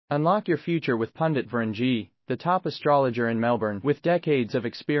Unlock your future with Pandit Varun, the top astrologer in Melbourne with decades of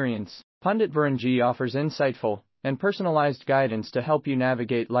experience. Pandit Varun offers insightful and personalized guidance to help you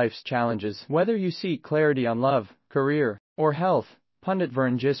navigate life's challenges. Whether you seek clarity on love, career, or health, Pandit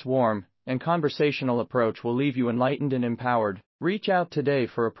Varun's warm and conversational approach will leave you enlightened and empowered. Reach out today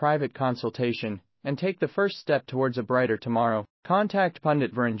for a private consultation and take the first step towards a brighter tomorrow. Contact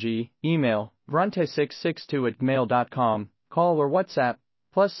Pandit Varun, email vrunte662@mail.com, call or WhatsApp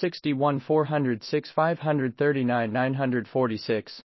 +61 406 539 946.